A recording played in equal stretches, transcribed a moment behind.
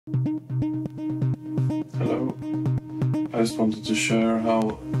Hello, I just wanted to share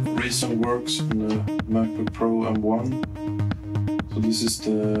how Reason works in the MacBook Pro M1. So this is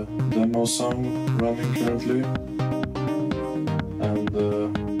the demo song running currently, and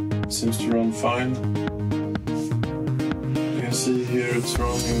it seems to run fine. You can see here it's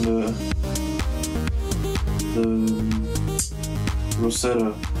running the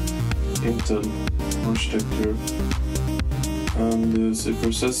Rosetta Intel architecture, and the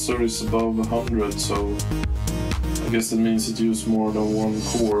processor is above 100, so I guess that means it uses more than one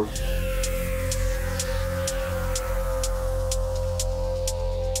core.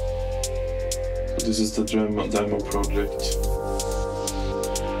 So this is the demo project.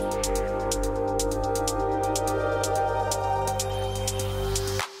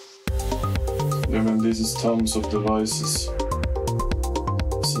 I mean, this is tons of devices.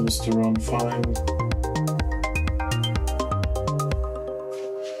 Seems to run fine.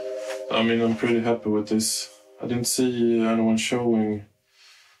 I mean, I'm pretty happy with this. I didn't see anyone showing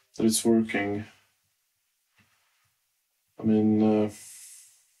that it's working. I mean,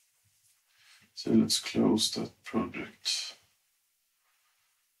 so let's close that project.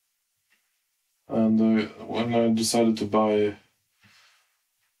 And when I decided to buy,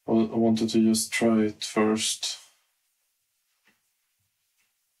 I wanted to just try it first.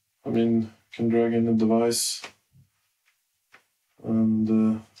 I mean, I can drag in a device,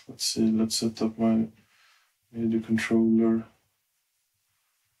 and let's see, let's set up my media controller.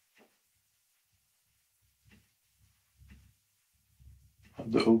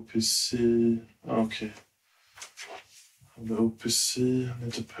 Have the OPC, okay. Have the OPC, I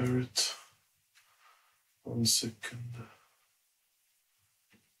need to pair it. 1 second.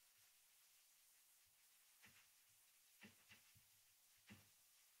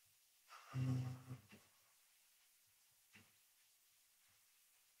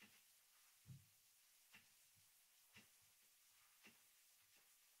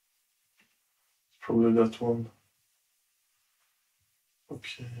 Probably that one.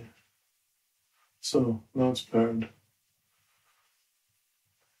 Okay. So now it's paired.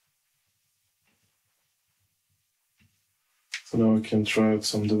 So now I can try out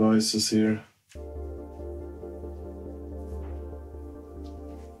some devices here.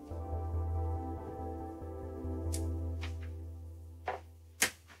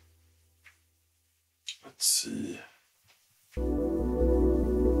 Let's see.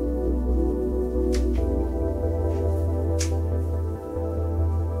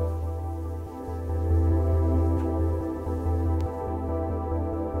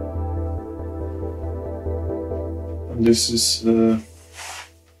 And this is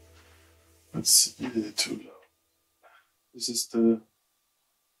let's see, too low. This is the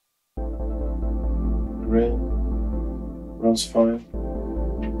grain, runs fine.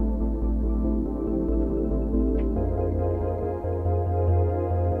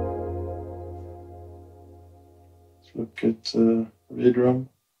 Let's look at VRAM.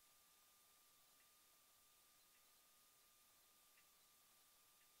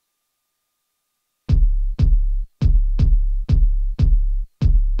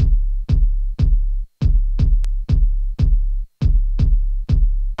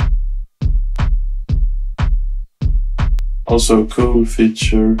 Also, a cool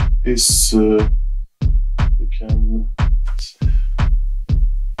feature is you can,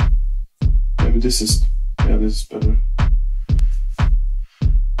 maybe this is, yeah, this is better.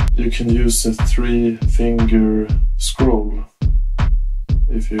 You can use a 3-finger scroll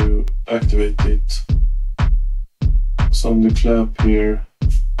if you activate it. So on the clap here,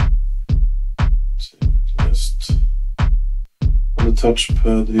 just on the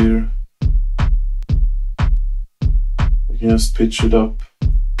touchpad here, just pitch it up.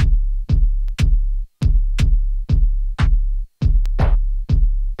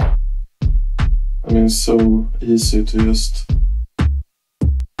 I mean, it's so easy to just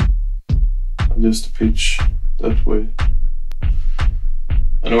adjust the pitch that way.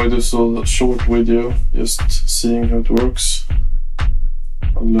 Anyway, this is a short video, just seeing how it works.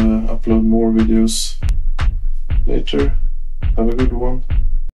 I'll upload more videos later. Have a good one.